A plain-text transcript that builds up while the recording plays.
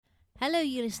Hello,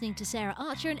 you're listening to Sarah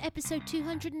Archer and episode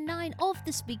 209 of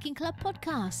the Speaking Club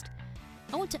podcast.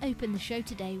 I want to open the show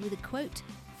today with a quote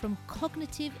from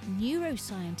cognitive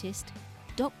neuroscientist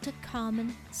Dr.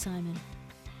 Carmen Simon.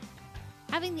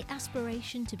 Having the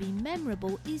aspiration to be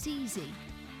memorable is easy.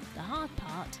 The hard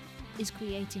part is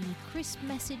creating a crisp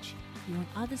message you want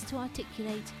others to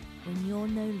articulate when you're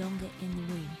no longer in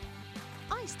the room.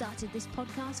 I started this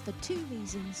podcast for two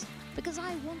reasons. Because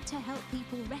I want to help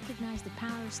people recognise the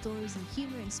power of stories and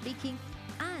humour in speaking,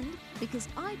 and because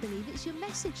I believe it's your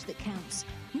message that counts,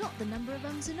 not the number of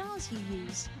ums and ahs you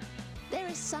use. There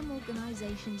are some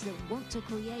organisations that want to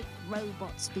create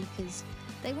robot speakers.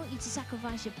 They want you to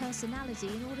sacrifice your personality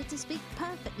in order to speak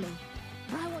perfectly.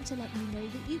 But I want to let you know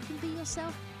that you can be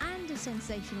yourself and a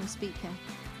sensational speaker.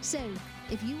 So,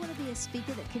 if you want to be a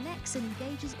speaker that connects and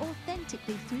engages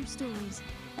authentically through stories,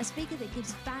 a speaker that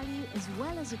gives value as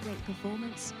well as a great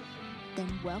performance, then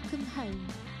welcome home.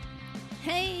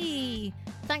 Hey!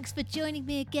 Thanks for joining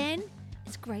me again.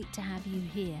 It's great to have you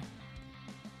here.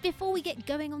 Before we get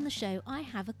going on the show, I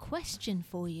have a question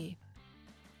for you.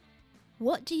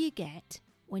 What do you get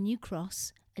when you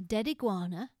cross a dead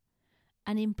iguana,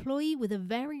 an employee with a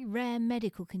very rare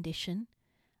medical condition,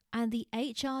 and the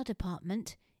HR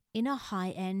department in a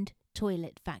high-end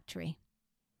toilet factory?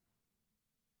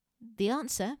 The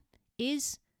answer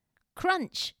is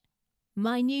Crunch,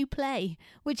 my new play,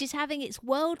 which is having its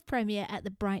world premiere at the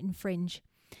Brighton Fringe.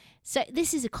 So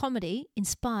this is a comedy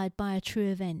inspired by a true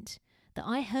event that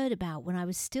I heard about when I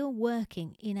was still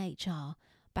working in HR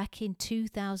back in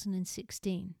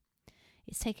 2016.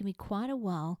 It's taken me quite a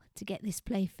while to get this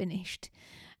play finished.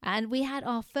 And we had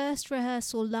our first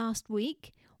rehearsal last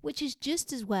week, which is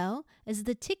just as well as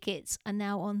the tickets are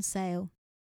now on sale.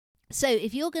 So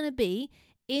if you're going to be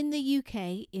in the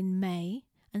UK in May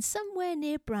and somewhere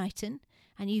near Brighton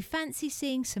and you fancy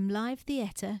seeing some live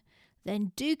theatre,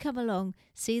 then do come along,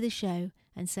 see the show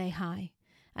and say hi.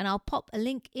 And I'll pop a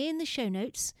link in the show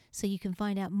notes so you can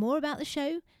find out more about the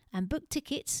show and book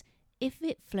tickets if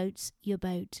it floats your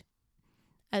boat.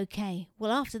 Okay,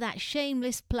 well after that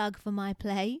shameless plug for my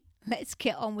play, let's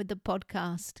get on with the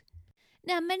podcast.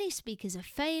 Now, many speakers are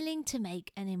failing to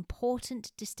make an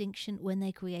important distinction when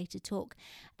they create a talk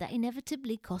that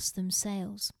inevitably costs them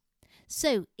sales.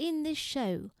 So, in this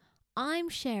show, I'm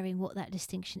sharing what that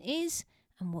distinction is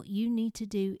and what you need to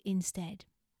do instead.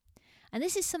 And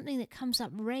this is something that comes up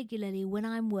regularly when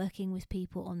I'm working with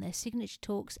people on their signature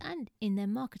talks and in their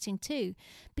marketing too,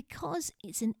 because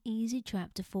it's an easy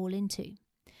trap to fall into.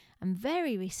 And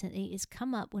very recently it's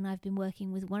come up when I've been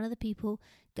working with one of the people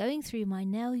going through my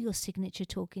Nail Your Signature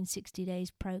Talk in 60 Days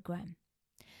program.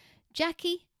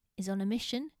 Jackie is on a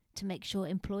mission to make sure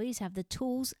employees have the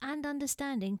tools and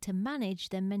understanding to manage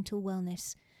their mental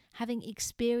wellness, having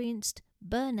experienced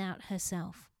burnout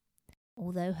herself.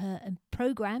 Although her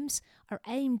programs are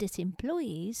aimed at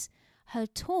employees, her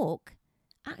talk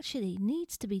actually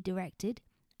needs to be directed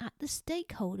at the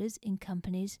stakeholders in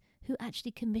companies who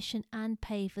actually commission and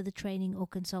pay for the training or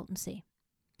consultancy.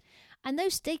 And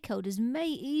those stakeholders may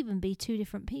even be two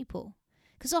different people,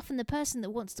 because often the person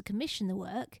that wants to commission the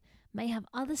work may have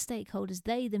other stakeholders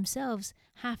they themselves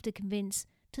have to convince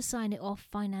to sign it off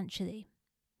financially.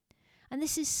 And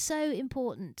this is so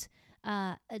important,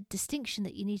 a distinction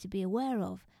that you need to be aware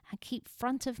of and keep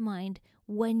front of mind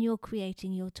when you're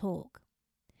creating your talk.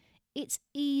 It's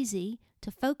easy to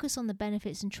focus on the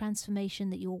benefits and transformation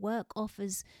that your work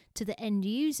offers to the end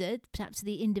user, perhaps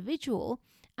the individual,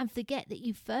 and forget that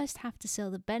you first have to sell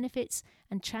the benefits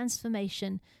and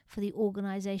transformation for the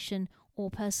organisation or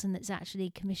person that's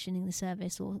actually commissioning the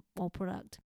service or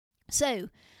product. So,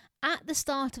 at the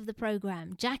start of the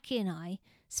programme, Jackie and I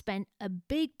spent a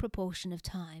big proportion of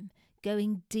time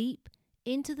going deep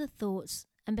into the thoughts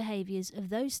and behaviours of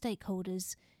those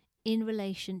stakeholders in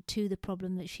relation to the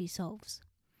problem that she solves.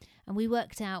 And we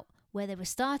worked out where they were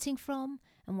starting from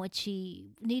and what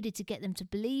she needed to get them to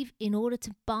believe in order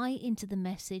to buy into the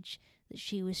message that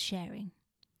she was sharing.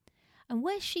 And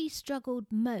where she struggled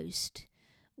most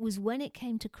was when it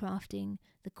came to crafting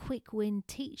the quick win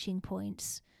teaching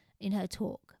points in her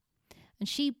talk. And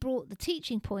she brought the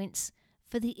teaching points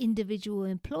for the individual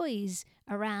employees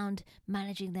around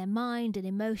managing their mind and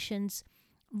emotions,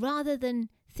 rather than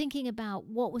thinking about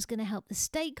what was going to help the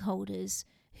stakeholders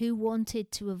who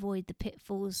wanted to avoid the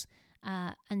pitfalls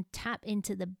and tap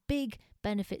into the big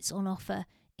benefits on offer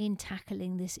in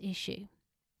tackling this issue.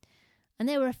 And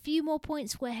there were a few more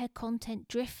points where her content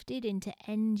drifted into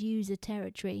end-user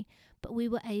territory, but we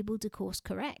were able to course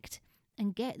correct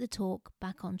and get the talk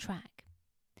back on track.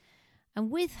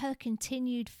 And with her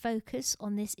continued focus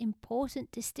on this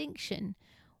important distinction,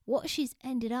 what she's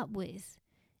ended up with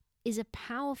is a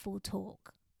powerful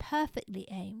talk, perfectly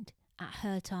aimed at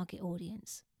her target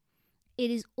audience.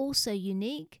 It is also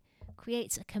unique,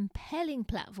 creates a compelling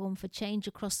platform for change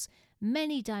across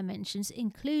many dimensions,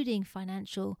 including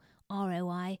financial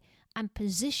ROI, and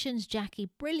positions Jackie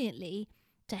brilliantly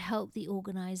to help the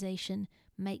organisation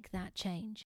make that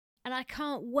change. And I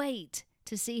can't wait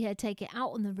to see her take it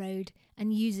out on the road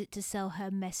and use it to sell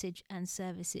her message and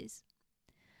services.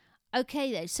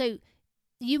 Okay, though, so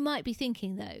you might be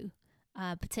thinking, though,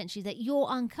 potentially that you're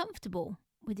uncomfortable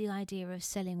with the idea of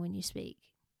selling when you speak,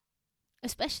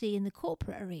 especially in the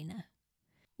corporate arena.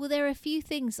 Well, there are a few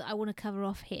things that I want to cover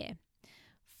off here.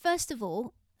 First of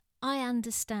all, I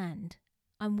understand.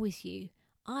 I'm with you.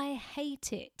 I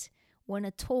hate it when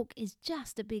a talk is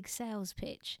just a big sales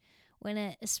pitch, when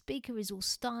a speaker is all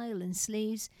style and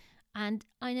sleeves, and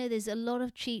I know there's a lot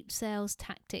of cheap sales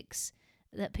tactics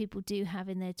that people do have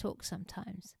in their talk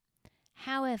sometimes.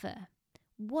 However,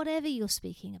 whatever you're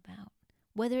speaking about,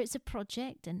 whether it's a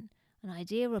project, an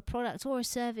idea, a product or a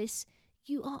service,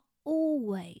 you are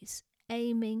always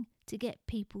aiming to get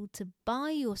people to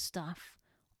buy your stuff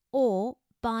or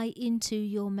buy into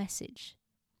your message.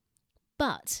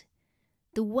 But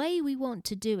the way we want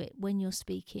to do it when you're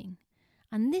speaking,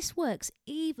 and this works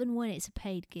even when it's a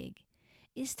paid gig,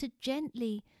 is to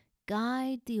gently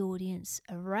guide the audience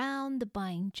around the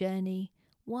buying journey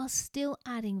while still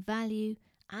adding value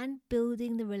and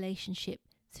building the relationship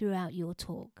throughout your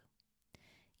talk.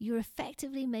 You're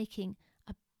effectively making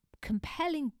a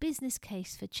compelling business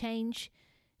case for change,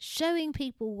 showing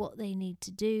people what they need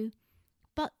to do,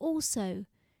 but also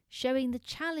showing the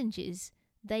challenges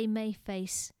they may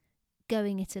face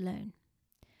going it alone.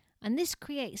 And this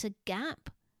creates a gap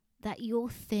that your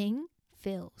thing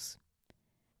fills.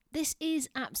 This is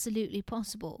absolutely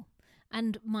possible.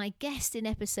 And my guest in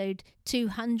episode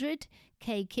 200,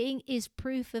 Kay King, is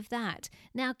proof of that.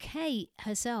 Now, Kay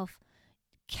herself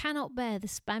cannot bear the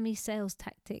spammy sales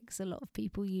tactics a lot of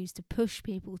people use to push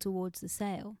people towards the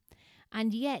sale.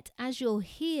 And yet, as you'll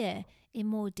hear in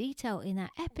more detail in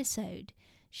that episode,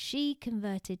 she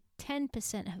converted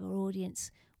 10% of her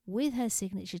audience with her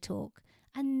signature talk,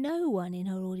 and no one in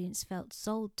her audience felt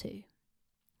sold to.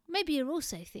 Maybe you're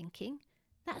also thinking,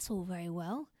 that's all very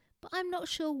well, but I'm not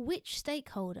sure which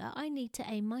stakeholder I need to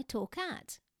aim my talk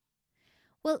at.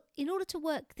 Well, in order to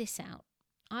work this out,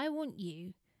 I want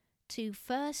you to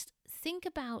first think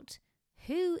about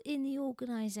who in the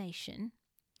organisation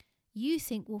you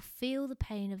think will feel the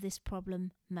pain of this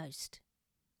problem most.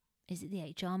 Is it the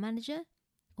HR manager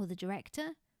or the director,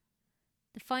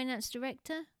 the finance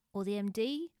director or the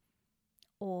MD,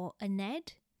 or a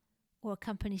NED or a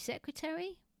company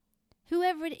secretary?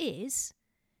 Whoever it is,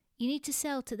 you need to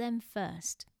sell to them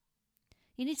first.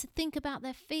 You need to think about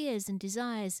their fears and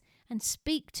desires and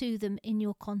speak to them in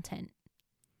your content.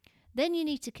 Then you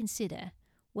need to consider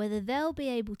whether they'll be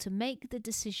able to make the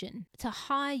decision to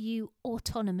hire you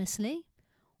autonomously,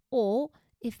 or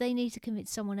if they need to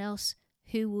convince someone else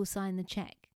who will sign the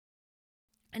check.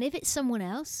 And if it's someone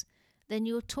else, then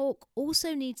your talk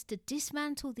also needs to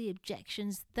dismantle the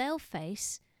objections they'll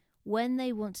face when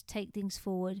they want to take things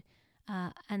forward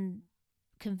and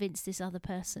convince this other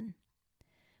person.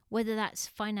 Whether that's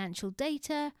financial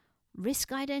data,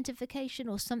 risk identification,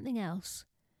 or something else,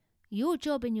 your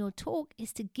job in your talk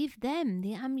is to give them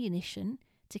the ammunition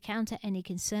to counter any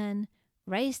concern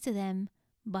raised to them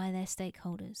by their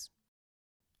stakeholders.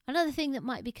 Another thing that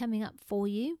might be coming up for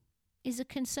you is a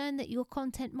concern that your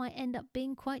content might end up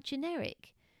being quite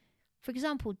generic. For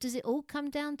example, does it all come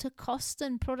down to cost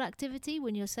and productivity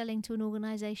when you're selling to an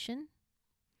organisation?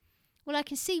 Well, I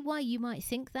can see why you might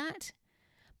think that,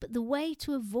 but the way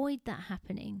to avoid that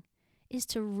happening is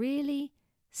to really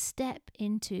step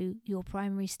into your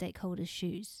primary stakeholder's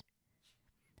shoes.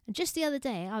 And just the other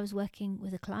day, I was working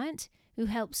with a client who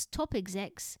helps top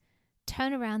execs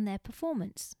turn around their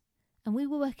performance. And we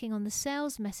were working on the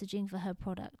sales messaging for her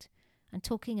product and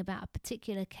talking about a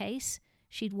particular case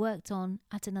she'd worked on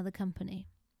at another company.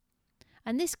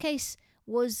 And this case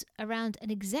was around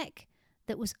an exec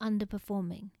that was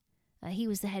underperforming. He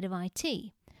was the head of IT,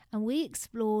 and we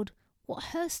explored what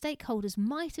her stakeholders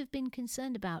might have been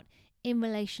concerned about in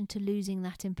relation to losing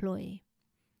that employee.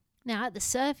 Now, at the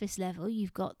surface level,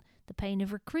 you've got the pain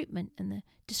of recruitment and the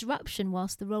disruption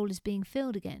whilst the role is being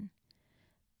filled again.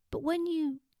 But when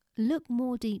you look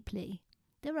more deeply,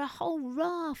 there are a whole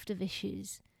raft of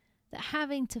issues that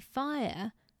having to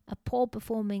fire a poor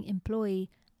performing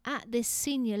employee at this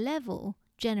senior level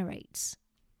generates.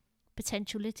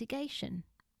 Potential litigation,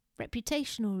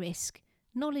 reputational risk,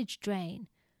 knowledge drain,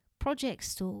 projects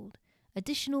stalled,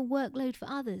 additional workload for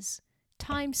others,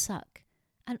 time suck,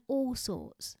 and all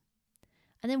sorts.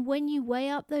 And then when you weigh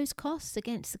up those costs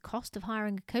against the cost of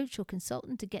hiring a coach or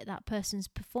consultant to get that person's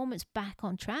performance back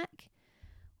on track,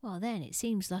 well, then it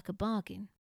seems like a bargain.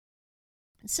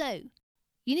 So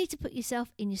you need to put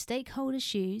yourself in your stakeholders'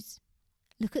 shoes,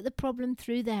 look at the problem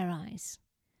through their eyes,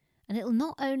 and it'll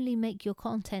not only make your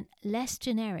content less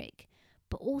generic,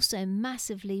 but also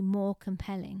massively more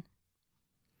compelling.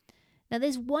 Now,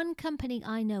 there's one company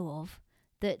I know of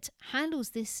that handles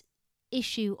this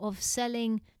issue of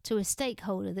selling to a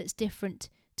stakeholder that's different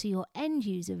to your end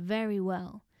user very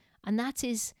well, and that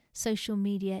is Social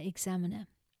Media Examiner.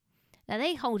 Now,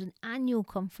 they hold an annual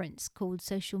conference called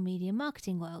Social Media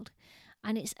Marketing World,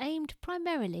 and it's aimed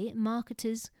primarily at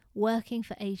marketers working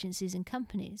for agencies and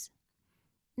companies.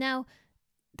 Now,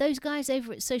 those guys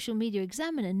over at Social Media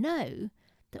Examiner know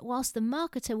that whilst the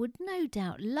marketer would no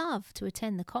doubt love to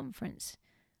attend the conference,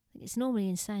 I think it's normally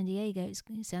in San Diego,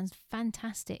 it sounds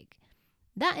fantastic,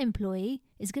 that employee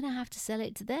is going to have to sell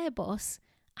it to their boss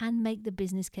and make the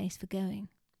business case for going.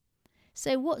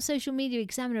 So what Social Media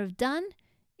Examiner have done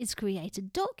is create a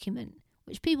document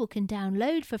which people can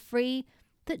download for free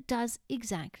that does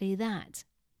exactly that.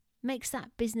 Makes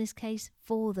that business case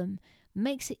for them,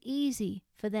 makes it easy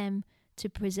for them to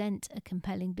present a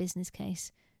compelling business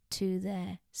case to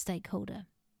their stakeholder.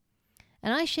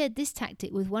 And I shared this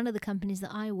tactic with one of the companies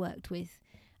that I worked with,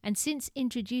 and since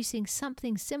introducing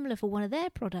something similar for one of their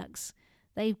products,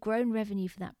 they've grown revenue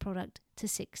for that product to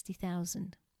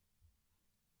 $60,000.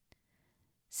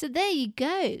 So there you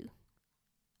go.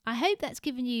 I hope that's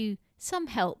given you some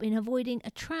help in avoiding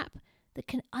a trap that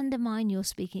can undermine your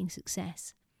speaking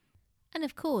success. And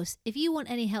of course, if you want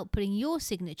any help putting your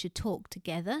signature talk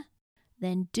together,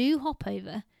 then do hop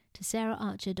over to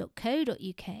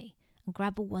saraharcher.co.uk and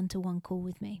grab a one-to-one call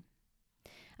with me.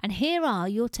 And here are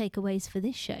your takeaways for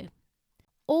this show.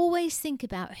 Always think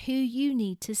about who you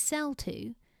need to sell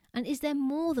to, and is there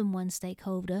more than one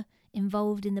stakeholder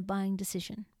involved in the buying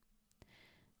decision?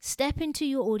 Step into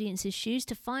your audience's shoes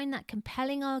to find that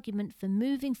compelling argument for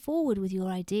moving forward with your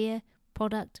idea,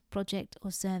 product, project,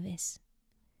 or service.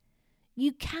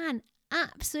 You can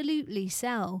absolutely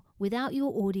sell without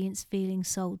your audience feeling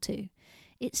sold to.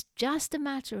 It's just a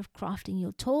matter of crafting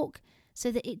your talk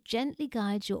so that it gently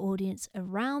guides your audience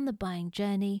around the buying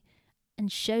journey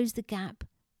and shows the gap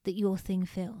that your thing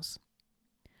fills.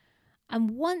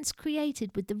 And once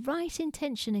created with the right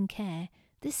intention and care,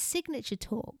 this signature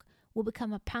talk will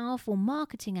become a powerful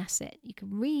marketing asset you can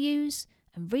reuse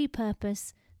and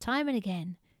repurpose time and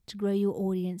again to grow your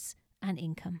audience and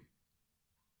income.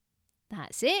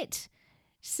 That's it.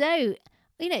 So,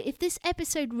 if this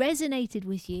episode resonated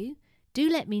with you, do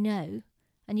let me know.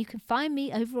 And you can find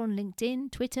me over on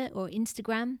LinkedIn, Twitter, or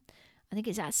Instagram. I think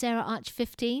it's at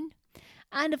SarahArch15.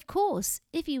 And of course,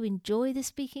 if you enjoy the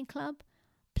Speaking Club,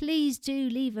 please do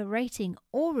leave a rating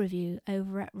or review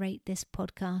over at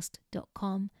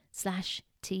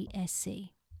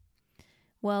ratethispodcast.com/TSC.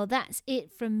 Well, that's it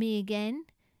from me again.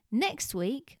 Next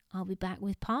week, I'll be back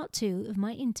with part 2 of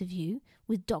my interview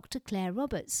with Dr. Claire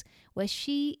Roberts, where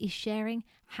she is sharing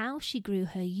how she grew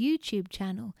her YouTube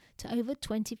channel to over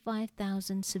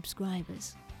 25,000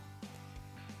 subscribers.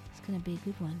 It's going to be a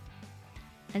good one.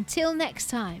 Until next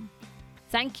time,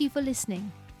 thank you for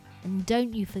listening, and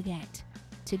don't you forget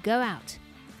to go out,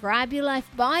 grab your life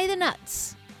by the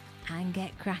nuts, and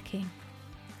get cracking.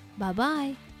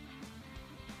 Bye-bye.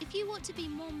 If you want to be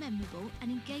more memorable and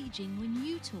engaging when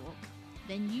you talk,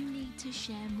 then you need to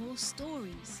share more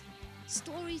stories.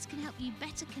 Stories can help you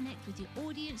better connect with your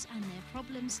audience and their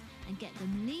problems and get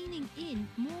them leaning in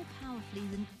more powerfully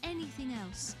than anything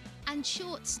else. And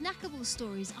short, snackable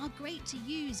stories are great to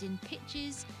use in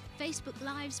pitches, Facebook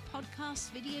Lives,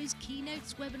 podcasts, videos,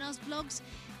 keynotes, webinars, blogs,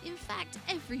 in fact,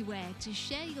 everywhere to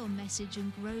share your message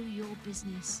and grow your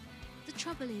business. The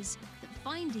trouble is that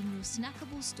finding your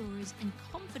snackable stories and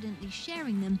confidently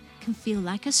sharing them can feel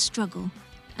like a struggle.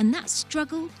 And that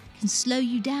struggle can slow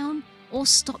you down or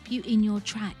stop you in your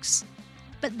tracks.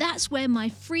 But that's where my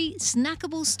free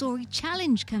Snackable Story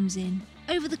Challenge comes in.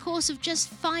 Over the course of just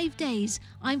 5 days,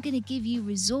 I'm going to give you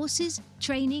resources,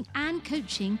 training, and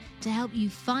coaching to help you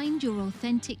find your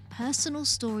authentic personal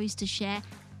stories to share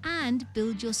and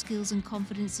build your skills and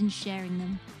confidence in sharing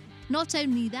them. Not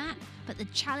only that, but the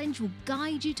challenge will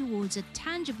guide you towards a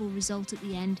tangible result at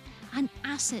the end and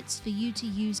assets for you to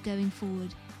use going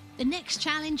forward. The next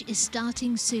challenge is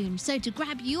starting soon, so to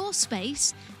grab your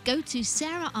space, go to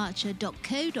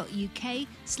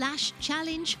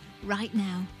saraharcher.co.uk/challenge right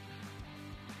now.